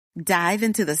Dive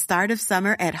into the start of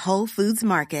summer at Whole Foods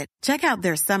Market. Check out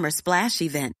their Summer Splash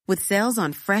event with sales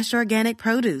on fresh organic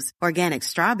produce, organic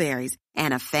strawberries,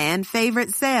 and a fan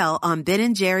favorite sale on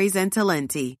Ben & Jerry's and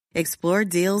Talenti. Explore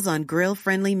deals on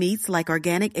grill-friendly meats like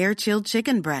organic air-chilled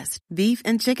chicken breast, beef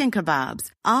and chicken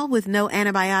kebabs, all with no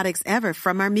antibiotics ever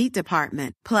from our meat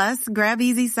department. Plus, grab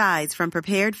easy sides from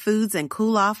prepared foods and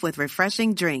cool off with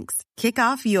refreshing drinks. Kick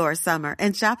off your summer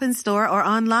and shop in store or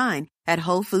online at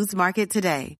Whole Foods Market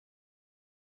today.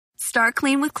 Start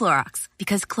clean with Clorox,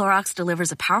 because Clorox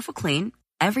delivers a powerful clean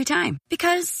every time.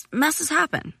 Because messes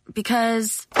happen.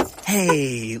 Because...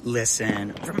 Hey,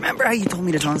 listen. Remember how you told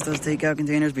me to toss those takeout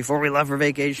containers before we left for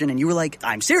vacation? And you were like,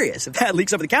 I'm serious. If that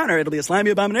leaks over the counter, it'll be a slimy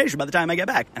abomination by the time I get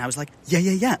back. And I was like,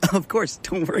 yeah, of course.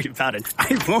 Don't worry about it.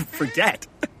 I won't forget.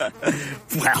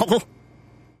 Well...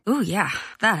 Ooh, yeah,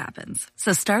 that happens.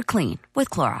 So start clean with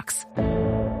Clorox.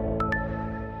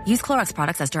 Use Clorox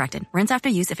products as directed. Rinse after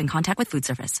use if in contact with food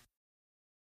surface.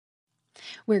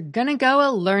 We're gonna go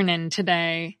a-learnin'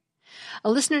 today.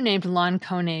 A listener named Lon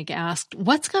Koenig asked,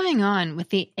 what's going on with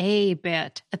the A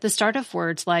bit at the start of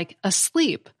words like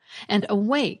asleep and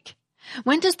awake?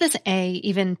 When does this A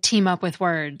even team up with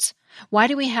words? Why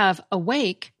do we have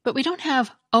awake, but we don't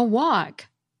have awake?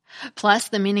 Plus,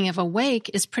 the meaning of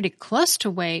awake is pretty close to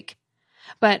wake,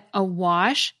 but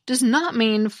awash does not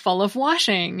mean full of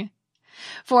washing.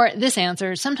 For this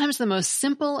answer, sometimes the most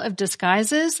simple of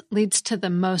disguises leads to the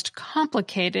most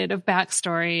complicated of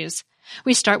backstories.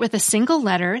 We start with a single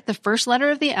letter, the first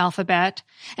letter of the alphabet,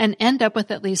 and end up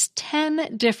with at least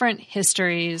 10 different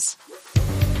histories.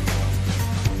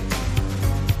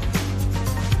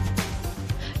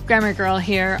 Grammar Girl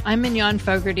here. I'm Mignon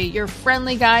Fogarty, your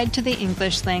friendly guide to the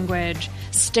English language.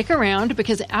 Stick around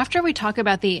because after we talk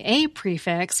about the A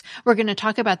prefix, we're going to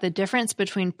talk about the difference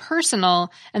between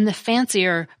personal and the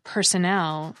fancier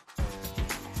personnel.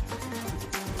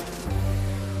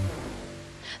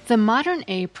 The modern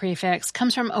A prefix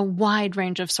comes from a wide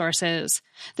range of sources.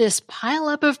 This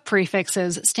pileup of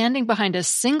prefixes standing behind a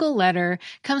single letter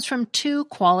comes from two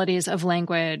qualities of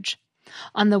language.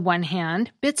 On the one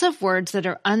hand, bits of words that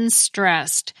are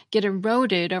unstressed get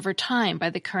eroded over time by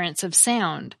the currents of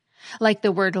sound, like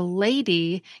the word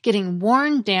lady getting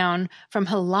worn down from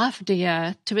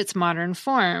halafdia to its modern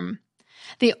form.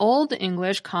 The Old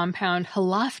English compound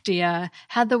halafdia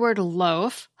had the word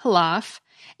loaf, halaf,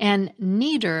 and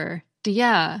kneader,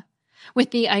 dia,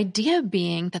 with the idea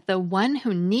being that the one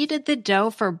who kneaded the dough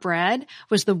for bread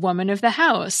was the woman of the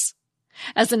house.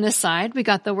 As an aside, we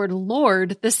got the word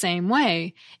lord the same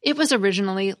way. It was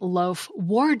originally loaf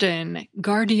warden,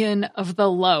 guardian of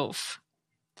the loaf.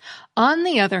 On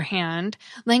the other hand,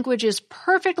 language is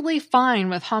perfectly fine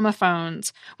with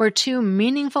homophones, where two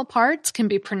meaningful parts can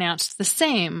be pronounced the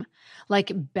same,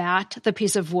 like bat the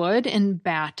piece of wood and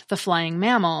bat the flying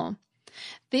mammal.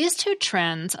 These two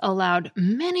trends allowed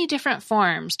many different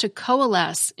forms to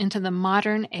coalesce into the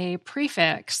modern A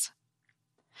prefix.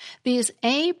 These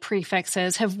A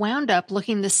prefixes have wound up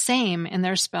looking the same in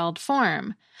their spelled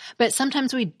form, but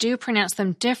sometimes we do pronounce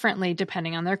them differently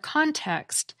depending on their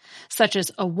context, such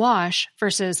as awash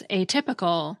versus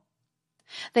atypical.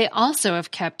 They also have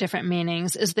kept different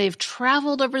meanings as they've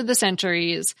traveled over the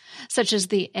centuries, such as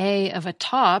the A of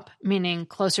atop, meaning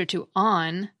closer to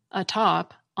on,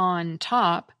 atop, on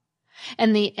top,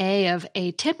 and the A of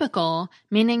atypical,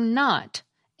 meaning not,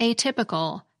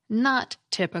 atypical, not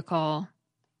typical.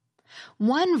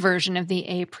 One version of the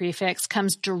A prefix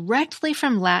comes directly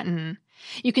from Latin.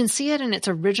 You can see it in its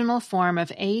original form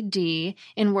of AD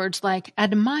in words like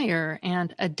admire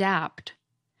and adapt.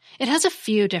 It has a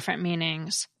few different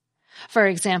meanings. For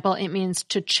example, it means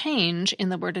to change in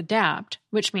the word adapt,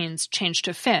 which means change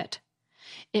to fit.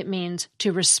 It means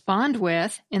to respond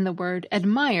with in the word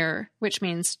admire, which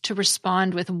means to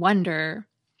respond with wonder.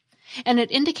 And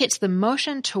it indicates the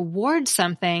motion toward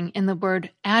something in the word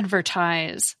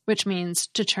advertise, which means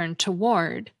to turn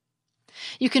toward.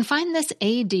 You can find this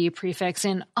AD prefix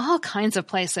in all kinds of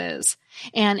places,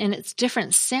 and in its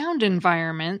different sound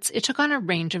environments, it took on a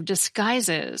range of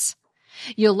disguises.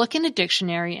 You'll look in a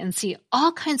dictionary and see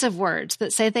all kinds of words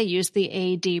that say they use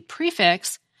the AD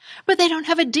prefix, but they don't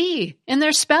have a D in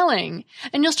their spelling.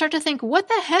 And you'll start to think, what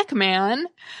the heck, man?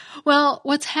 Well,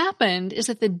 what's happened is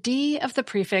that the D of the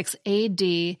prefix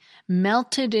AD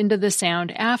melted into the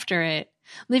sound after it,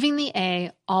 leaving the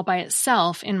A all by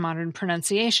itself in modern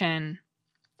pronunciation.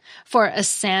 For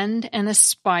ascend and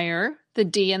aspire, the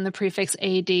D in the prefix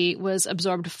AD was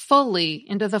absorbed fully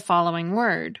into the following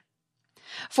word.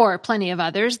 For plenty of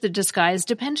others, the disguise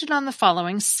depended on the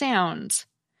following sounds.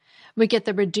 We get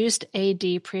the reduced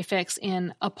AD prefix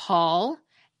in appall,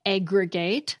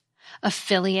 aggregate,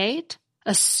 affiliate,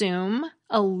 assume,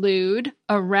 allude,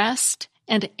 arrest,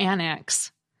 and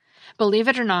annex. Believe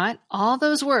it or not, all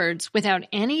those words without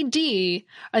any D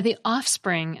are the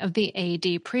offspring of the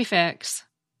AD prefix.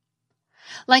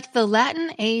 Like the Latin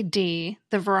AD,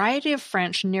 the variety of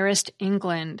French nearest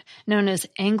England, known as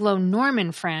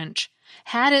Anglo-Norman French,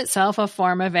 had itself a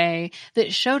form of A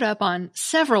that showed up on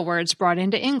several words brought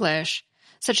into English,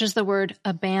 such as the word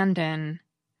abandon.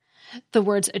 The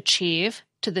words achieve,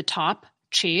 to the top,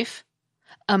 chief,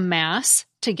 amass,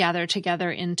 to gather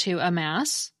together into a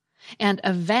mass, and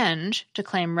avenge, to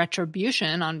claim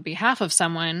retribution on behalf of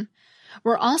someone,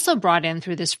 were also brought in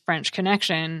through this French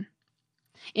connection.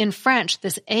 In French,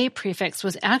 this A prefix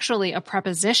was actually a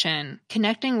preposition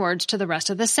connecting words to the rest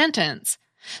of the sentence,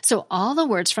 so all the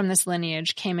words from this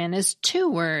lineage came in as two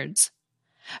words.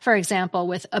 For example,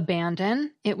 with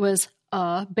abandon, it was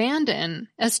abandon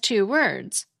as two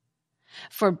words.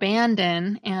 For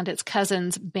bandon and its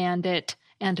cousins bandit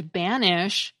and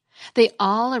banish, they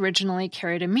all originally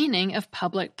carried a meaning of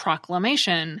public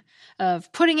proclamation,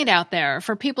 of putting it out there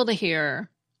for people to hear.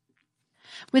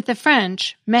 With the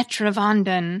French, mettre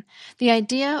vanden, the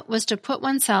idea was to put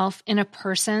oneself in a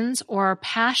person's or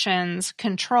passion's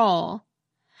control.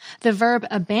 The verb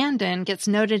abandon gets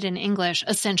noted in English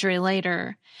a century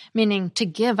later, meaning to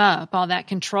give up all that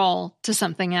control to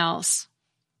something else.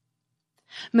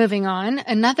 Moving on,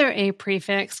 another A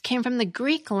prefix came from the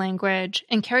Greek language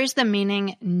and carries the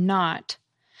meaning not.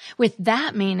 With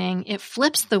that meaning, it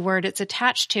flips the word it's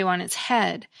attached to on its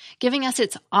head, giving us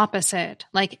its opposite,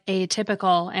 like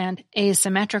atypical and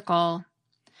asymmetrical.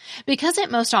 Because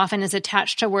it most often is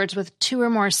attached to words with two or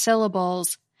more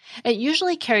syllables, it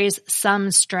usually carries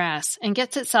some stress and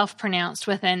gets itself pronounced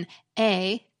with an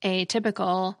A,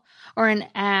 atypical, or an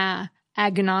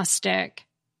agnostic.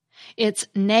 Its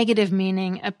negative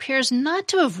meaning appears not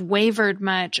to have wavered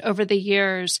much over the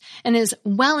years and is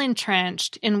well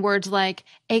entrenched in words like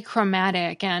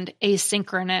achromatic and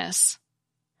asynchronous.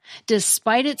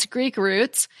 Despite its Greek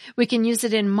roots, we can use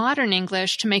it in modern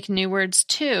English to make new words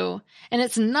too, and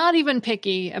it's not even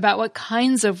picky about what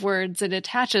kinds of words it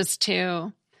attaches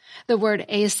to. The word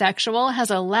asexual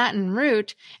has a Latin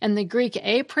root, and the Greek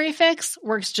A prefix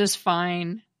works just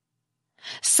fine.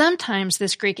 Sometimes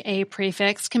this Greek A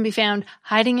prefix can be found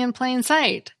hiding in plain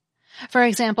sight. For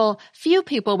example, few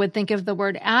people would think of the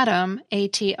word atom,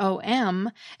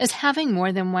 atom, as having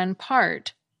more than one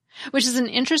part, which is an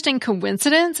interesting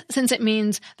coincidence since it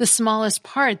means the smallest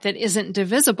part that isn't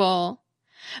divisible.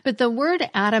 But the word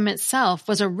atom itself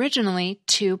was originally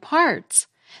two parts,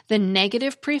 the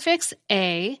negative prefix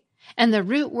A and the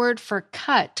root word for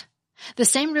cut, the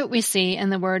same root we see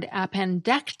in the word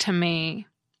appendectomy.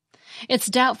 It's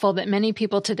doubtful that many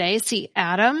people today see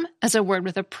atom as a word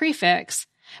with a prefix,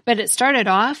 but it started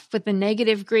off with the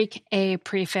negative Greek A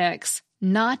prefix,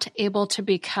 not able to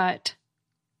be cut.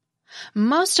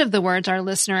 Most of the words our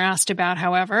listener asked about,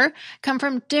 however, come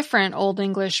from different Old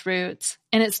English roots,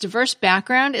 and its diverse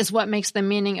background is what makes the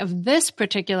meaning of this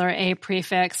particular A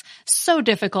prefix so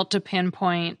difficult to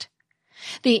pinpoint.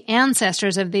 The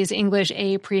ancestors of these English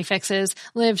A prefixes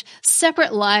lived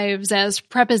separate lives as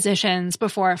prepositions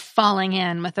before falling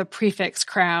in with the prefix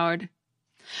crowd.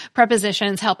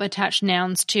 Prepositions help attach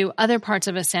nouns to other parts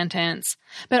of a sentence,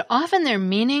 but often their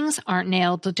meanings aren't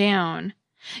nailed down.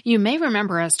 You may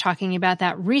remember us talking about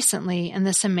that recently in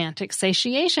the semantic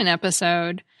satiation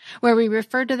episode, where we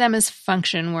referred to them as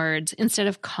function words instead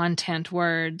of content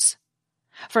words.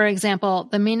 For example,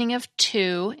 the meaning of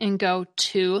to in go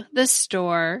to the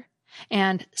store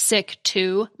and sick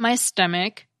to my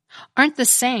stomach aren't the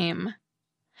same.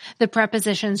 The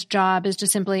preposition's job is to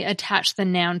simply attach the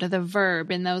noun to the verb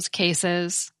in those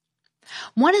cases.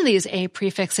 One of these A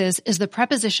prefixes is the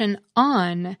preposition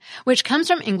on, which comes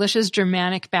from English's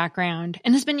Germanic background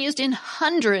and has been used in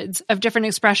hundreds of different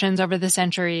expressions over the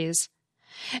centuries.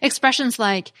 Expressions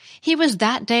like, he was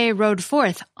that day rode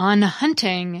forth on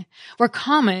hunting, were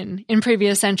common in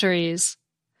previous centuries.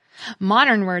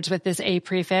 Modern words with this A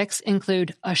prefix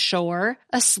include ashore,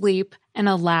 asleep, and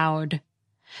aloud.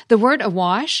 The word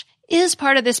awash is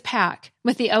part of this pack,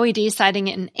 with the OED citing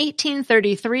it in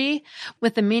 1833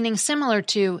 with the meaning similar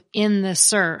to in the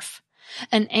surf.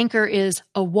 An anchor is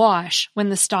awash when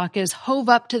the stock is hove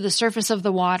up to the surface of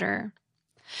the water.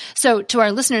 So to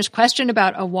our listeners' question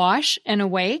about awash and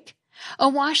awake,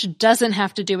 awash doesn't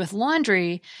have to do with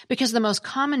laundry because the most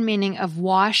common meaning of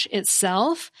wash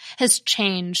itself has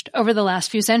changed over the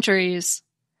last few centuries.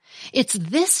 It's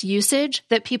this usage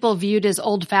that people viewed as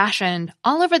old-fashioned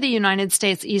all over the United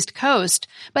States East Coast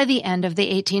by the end of the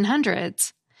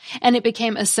 1800s. and it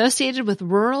became associated with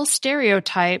rural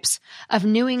stereotypes of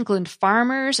New England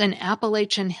farmers and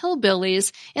Appalachian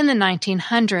hillbillies in the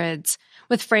 1900s,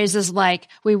 with phrases like,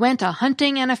 "We went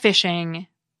a-hunting and a-fishing."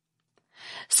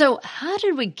 So how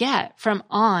did we get from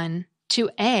on to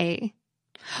a?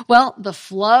 Well, the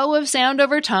flow of sound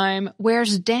over time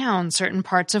wears down certain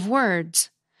parts of words.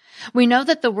 We know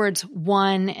that the words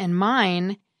one and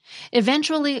mine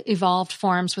eventually evolved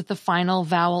forms with the final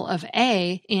vowel of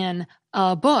a in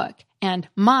a book and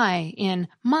my in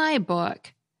my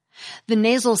book. The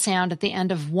nasal sound at the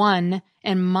end of one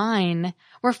and mine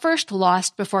were first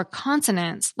lost before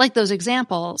consonants, like those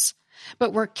examples,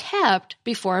 but were kept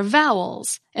before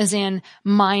vowels, as in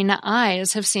mine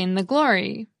eyes have seen the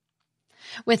glory.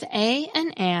 With a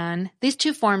and an, these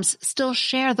two forms still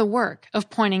share the work of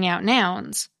pointing out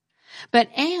nouns. But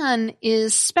an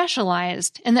is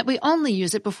specialized in that we only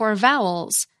use it before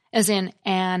vowels, as in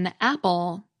an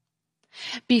apple.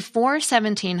 Before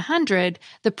 1700,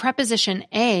 the preposition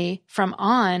a from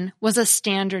on was a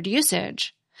standard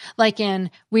usage, like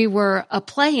in we were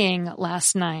a-playing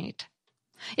last night.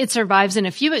 It survives in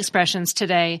a few expressions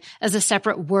today as a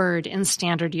separate word in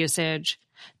standard usage,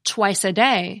 twice a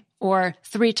day or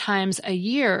 3 times a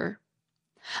year.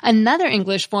 Another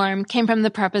English form came from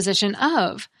the preposition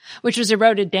of, which was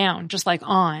eroded down just like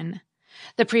on.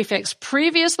 The prefix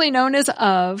previously known as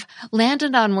of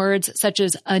landed on words such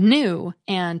as anew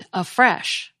and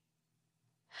afresh.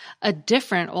 A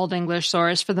different Old English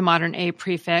source for the modern a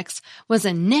prefix was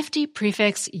a nifty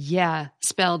prefix yeah,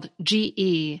 spelled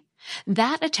G-E.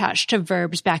 That attached to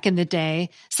verbs back in the day,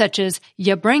 such as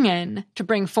ya bringin, to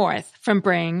bring forth, from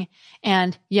bring,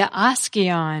 and ya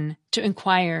askion, to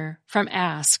inquire, from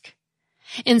ask.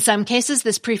 In some cases,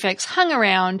 this prefix hung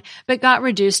around, but got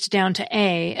reduced down to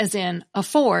a, as in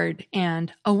afford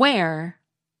and aware.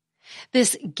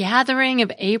 This gathering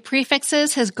of a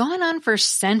prefixes has gone on for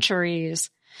centuries.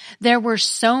 There were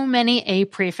so many a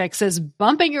prefixes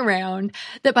bumping around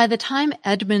that by the time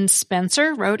Edmund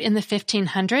Spenser wrote in the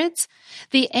 1500s,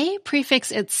 the a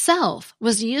prefix itself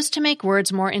was used to make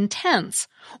words more intense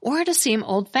or to seem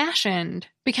old-fashioned,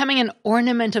 becoming an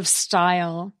ornament of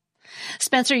style.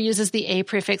 Spenser uses the a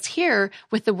prefix here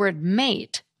with the word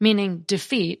mate, meaning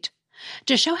defeat,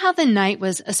 to show how the knight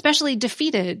was especially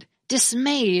defeated,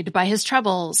 dismayed by his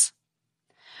troubles.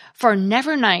 For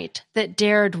never knight that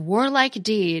dared warlike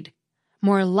deed,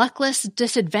 more luckless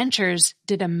disadventures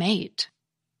did a mate.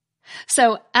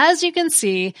 So, as you can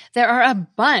see, there are a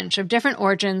bunch of different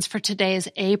origins for today's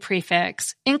a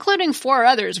prefix, including 4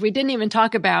 others we didn't even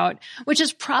talk about, which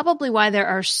is probably why there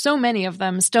are so many of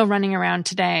them still running around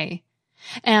today.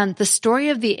 And the story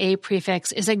of the a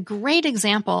prefix is a great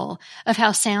example of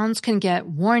how sounds can get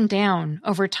worn down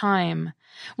over time,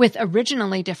 with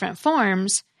originally different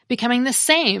forms becoming the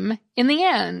same in the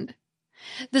end.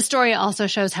 The story also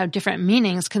shows how different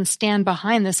meanings can stand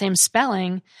behind the same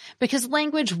spelling because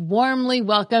language warmly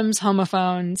welcomes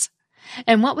homophones.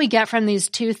 And what we get from these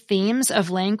 2 themes of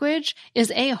language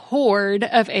is a horde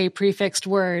of a-prefixed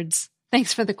words.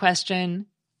 Thanks for the question.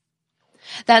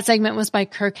 That segment was by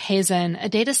Kirk Hazen, a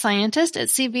data scientist at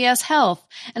CVS Health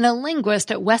and a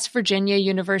linguist at West Virginia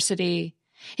University.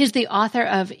 He's the author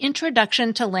of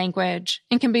Introduction to Language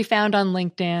and can be found on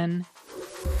LinkedIn.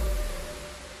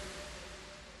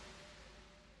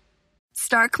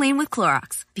 Start clean with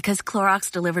Clorox, because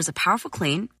Clorox delivers a powerful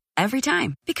clean every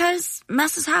time. Because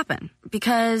messes happen.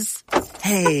 Because...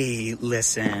 Hey,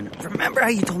 listen. Remember how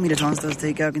you told me to toss those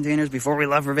takeout containers before we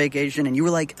left for vacation? And you were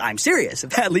like, I'm serious.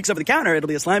 If that leaks over the counter, it'll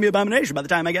be a slimy abomination by the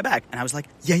time I get back. And I was like,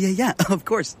 yeah, of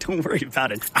course. Don't worry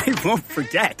about it. I won't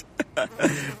forget.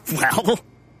 Well...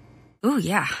 Ooh,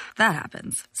 yeah, that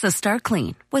happens. So start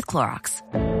clean with Clorox.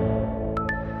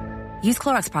 Use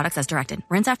Clorox products as directed.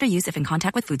 Rinse after use if in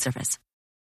contact with food surface.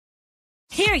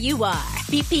 Here you are,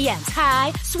 BPMs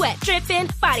high, sweat dripping,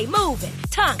 body moving,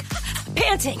 tongue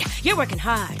panting. You're working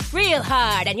hard, real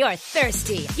hard, and you're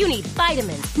thirsty. You need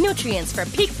vitamins, nutrients for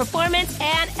peak performance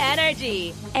and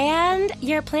energy. And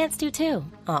your plants do too.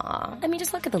 Aw, I mean,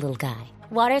 just look at the little guy.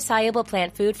 Water-soluble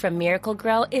plant food from Miracle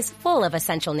Grow is full of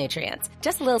essential nutrients.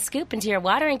 Just a little scoop into your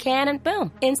watering can and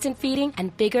boom, instant feeding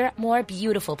and bigger, more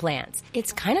beautiful plants.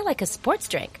 It's kind of like a sports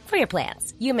drink for your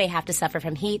plants. You may have to suffer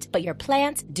from heat, but your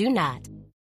plants do not.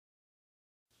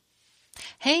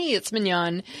 Hey, it's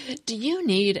Mignon. Do you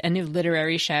need a new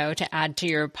literary show to add to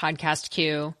your podcast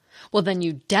queue? Well, then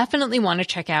you definitely want to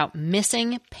check out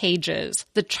Missing Pages,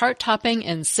 the chart-topping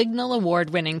and Signal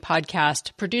Award-winning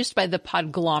podcast produced by the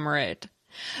Podglomerate.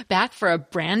 Back for a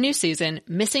brand new season,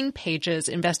 Missing Pages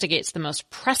investigates the most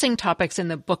pressing topics in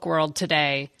the book world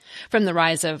today, from the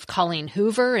rise of Colleen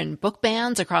Hoover and book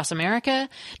bans across America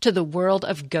to the world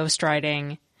of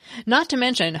ghostwriting. Not to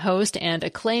mention, host and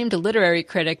acclaimed literary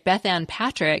critic Beth Ann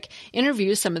Patrick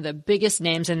interviews some of the biggest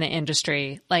names in the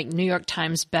industry, like New York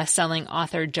Times bestselling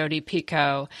author Jodi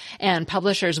Picoult and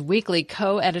Publishers Weekly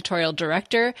co-editorial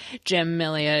director Jim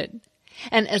Milliot.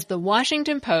 And as the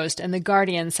Washington Post and the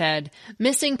Guardian said,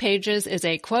 Missing Pages is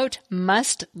a, quote,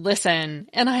 must listen.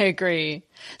 And I agree.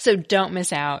 So don't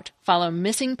miss out. Follow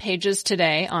Missing Pages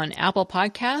today on Apple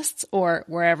Podcasts or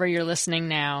wherever you're listening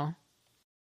now.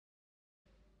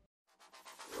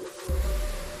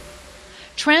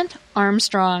 Trent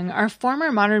Armstrong, our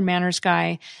former Modern Manners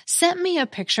guy, sent me a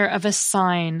picture of a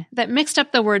sign that mixed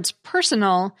up the words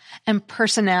personal and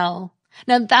personnel.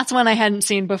 Now, that's one I hadn't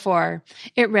seen before.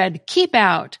 It read, keep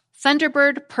out,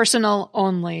 Thunderbird personal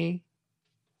only.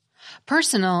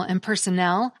 Personal and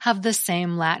personnel have the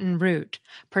same Latin root,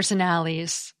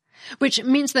 personalis, which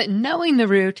means that knowing the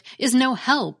root is no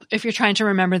help if you're trying to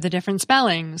remember the different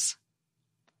spellings.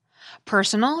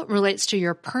 Personal relates to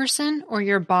your person or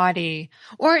your body,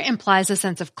 or implies a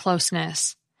sense of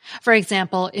closeness. For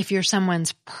example, if you're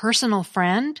someone's personal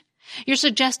friend, you're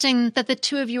suggesting that the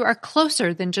two of you are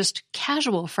closer than just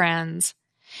casual friends.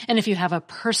 And if you have a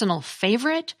personal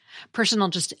favorite, personal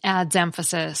just adds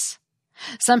emphasis.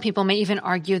 Some people may even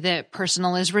argue that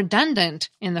personal is redundant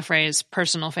in the phrase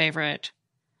personal favorite.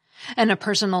 And a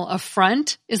personal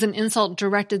affront is an insult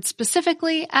directed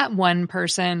specifically at one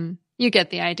person. You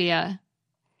get the idea.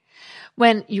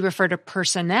 When you refer to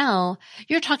personnel,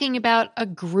 you're talking about a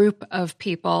group of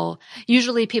people,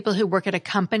 usually people who work at a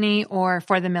company or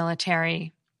for the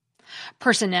military.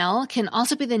 Personnel can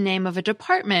also be the name of a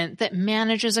department that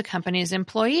manages a company's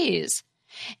employees,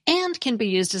 and can be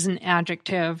used as an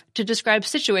adjective to describe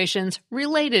situations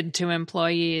related to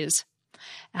employees.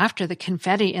 After the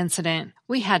confetti incident,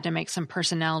 we had to make some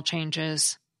personnel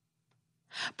changes.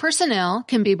 Personnel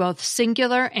can be both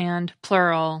singular and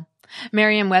plural.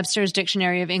 Merriam-Webster's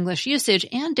Dictionary of English Usage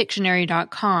and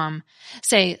Dictionary.com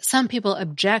say some people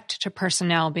object to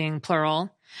personnel being plural,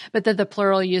 but that the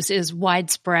plural use is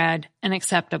widespread and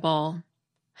acceptable.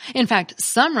 In fact,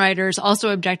 some writers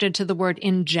also objected to the word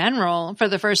in general for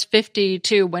the first 50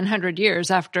 to 100 years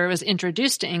after it was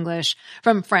introduced to English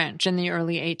from French in the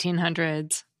early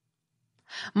 1800s.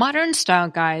 Modern style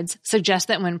guides suggest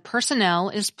that when personnel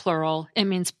is plural, it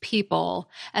means people,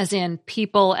 as in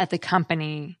people at the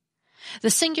company.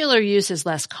 The singular use is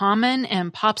less common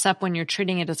and pops up when you're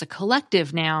treating it as a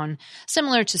collective noun,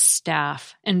 similar to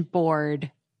staff and board.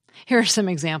 Here are some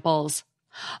examples.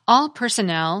 All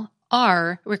personnel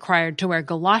are required to wear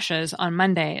galoshes on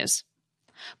Mondays.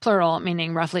 Plural,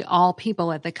 meaning roughly all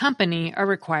people at the company are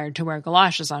required to wear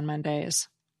galoshes on Mondays.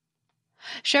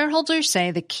 Shareholders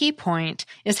say the key point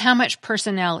is how much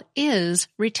personnel is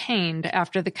retained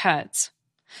after the cuts.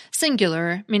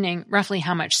 Singular, meaning roughly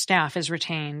how much staff is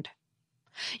retained.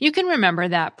 You can remember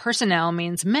that personnel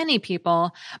means many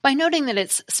people by noting that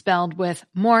it's spelled with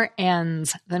more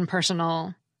N's than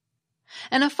personal.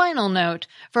 And a final note,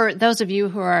 for those of you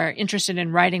who are interested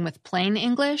in writing with plain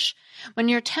English, when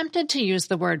you're tempted to use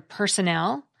the word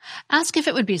personnel, ask if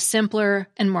it would be simpler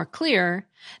and more clear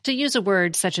to use a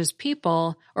word such as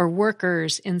people or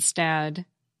workers instead.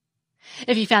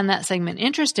 If you found that segment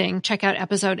interesting, check out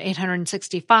episode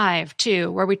 865,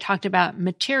 too, where we talked about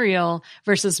material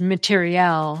versus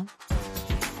materiel.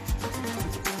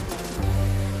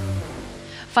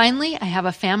 Finally, I have a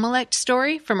Familect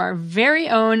story from our very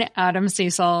own Adam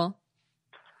Cecil.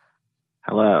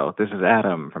 Hello, this is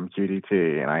Adam from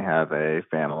QDT, and I have a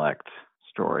Familect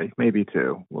story, maybe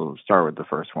two. We'll start with the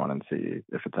first one and see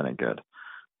if it's any good.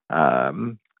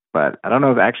 But I don't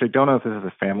know if this is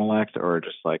a Familect or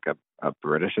just like a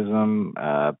Britishism.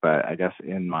 But I guess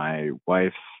in my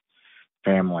wife's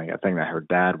family, a thing that her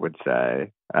dad would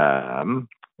say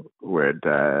would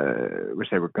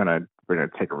say we're gonna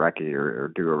take a recce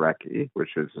or do a recce, which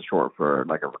is short for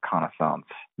like a reconnaissance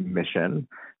mission,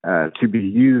 to be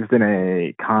used in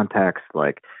a context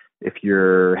like if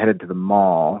you're headed to the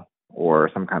mall or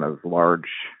some kind of large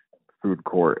food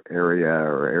court area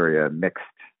or area mixed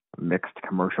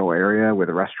commercial area with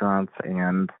restaurants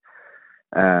and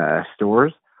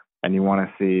stores, and you want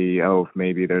to see, if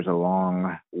maybe there's a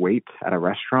long wait at a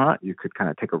restaurant, you could kind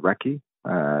of take a recce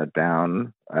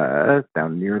down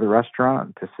near the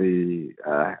restaurant to see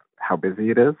how busy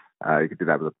it is. You could do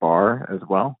that with a bar as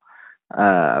well.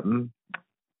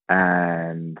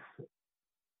 And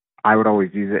I would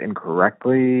always use it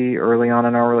incorrectly early on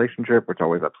in our relationship, which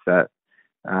always upset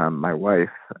my wife.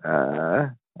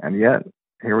 And yet,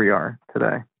 here we are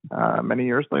today, many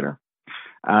years later.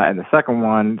 And the second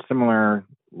one, similar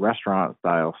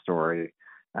restaurant-style story,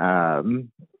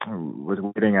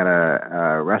 was waiting at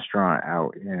a restaurant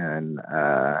out in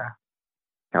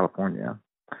California,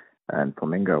 in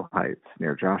Flamingo Heights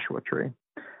near Joshua Tree,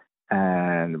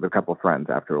 and with a couple of friends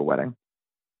after a wedding.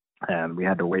 And we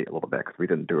had to wait a little bit because we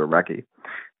didn't do a recce.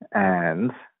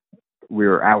 And we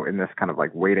were out in this kind of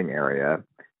like waiting area,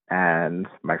 and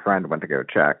my friend went to go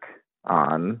check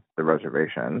on the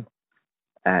reservation,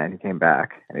 and he came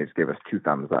back and he just gave us 2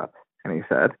 thumbs up, and he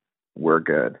said, "We're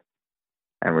good."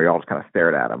 And we all just kind of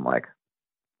stared at him like,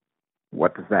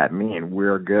 what does that mean?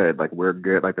 We're good. Like, we're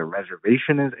good. Like, the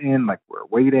reservation is in. Like, we're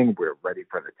waiting. We're ready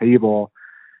for the table.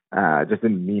 Just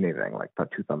didn't mean anything. Like,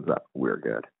 2 thumbs up. We're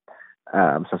good.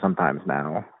 So sometimes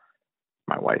now,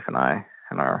 my wife and I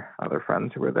and our other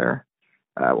friends who were there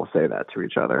will say that to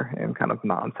each other in kind of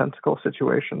nonsensical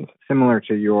situations, similar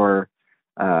to your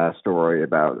story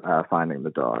about finding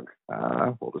the dog.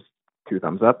 We'll just 2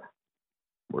 thumbs up.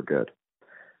 We're good,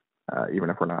 even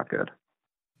if we're not good.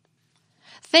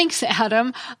 Thanks,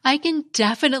 Adam. I can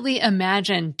definitely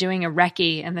imagine doing a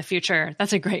recce in the future.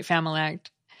 That's a great Familect.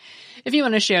 If you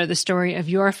want to share the story of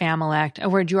your Familect, a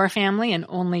word your family and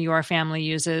only your family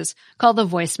uses, call the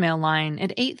voicemail line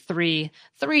at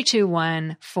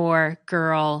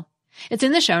 833-221-4GIRL. It's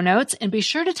in the show notes, and be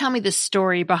sure to tell me the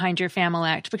story behind your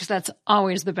Familect, because that's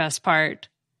always the best part.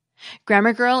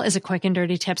 Grammar Girl is a quick and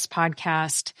dirty tips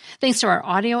podcast. Thanks to our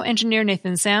audio engineer,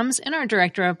 Nathan Sams, and our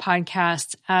director of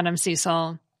podcasts, Adam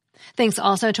Cecil. Thanks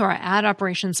also to our ad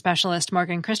operations specialist,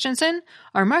 Morgan Christensen,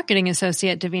 our marketing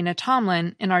associate, Davina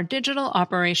Tomlin, and our digital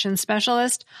operations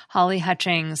specialist, Holly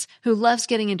Hutchings, who loves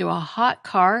getting into a hot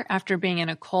car after being in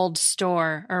a cold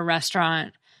store or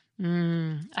restaurant.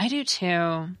 I do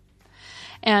too.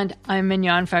 And I'm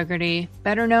Mignon Fogarty,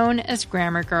 better known as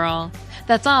Grammar Girl.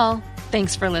 That's all.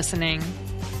 Thanks for listening.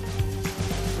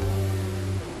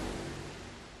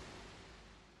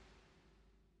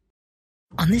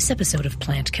 On this episode of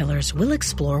Plant Killers, we'll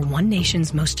explore one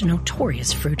nation's most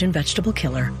notorious fruit and vegetable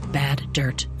killer, bad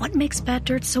dirt. What makes bad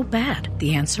dirt so bad?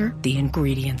 The answer? The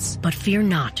ingredients. But fear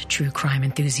not, true crime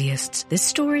enthusiasts. This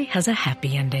story has a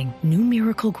happy ending. New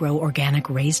Miracle Grow organic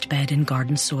raised bed and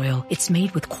garden soil. It's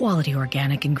made with quality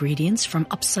organic ingredients from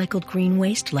upcycled green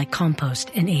waste like compost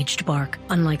and aged bark.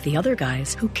 Unlike the other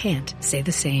guys who can't say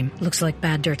the same. Looks like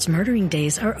bad dirt's murdering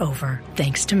days are over,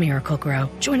 thanks to Miracle Grow.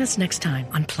 Join us next time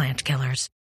on Plant Killers.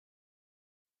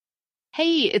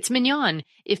 Hey, it's Mignon.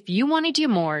 If you want to do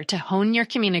more to hone your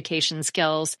communication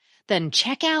skills, then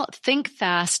check out Think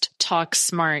Fast, Talk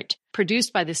Smart,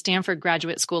 produced by the Stanford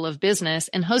Graduate School of Business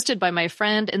and hosted by my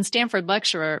friend and Stanford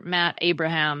lecturer, Matt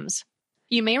Abrahams.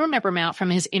 You may remember Matt from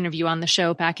his interview on the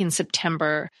show back in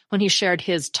September, when he shared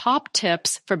his top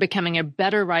tips for becoming a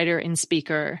better writer and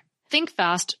speaker. Think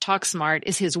Fast, Talk Smart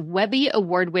is his Webby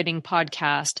award-winning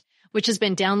podcast, which has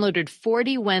been downloaded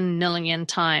 41 million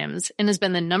times and has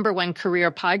been the #1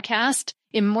 career podcast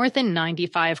in more than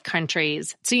 95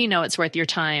 countries. So you know it's worth your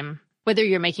time. Whether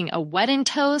you're making a wedding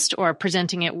toast or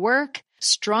presenting at work,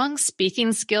 strong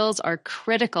speaking skills are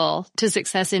critical to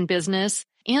success in business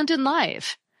and in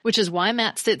life, which is why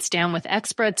Matt sits down with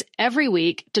experts every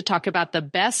week to talk about the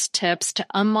best tips to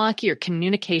unlock your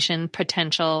communication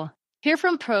potential. Hear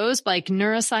from pros like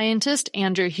neuroscientist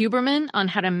Andrew Huberman on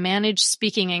how to manage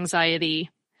speaking anxiety,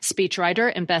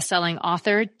 speechwriter and best-selling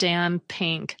author Dan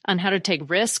Pink on how to take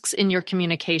risks in your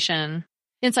communication,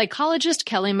 and psychologist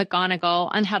Kelly McGonigal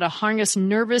on how to harness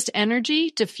nervous energy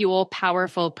to fuel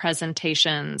powerful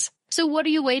presentations. So what are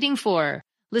you waiting for?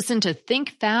 Listen to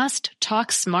Think Fast,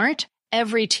 Talk Smart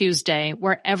every Tuesday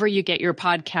wherever you get your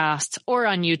podcasts or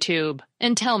on YouTube.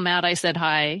 And tell Matt I said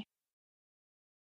hi.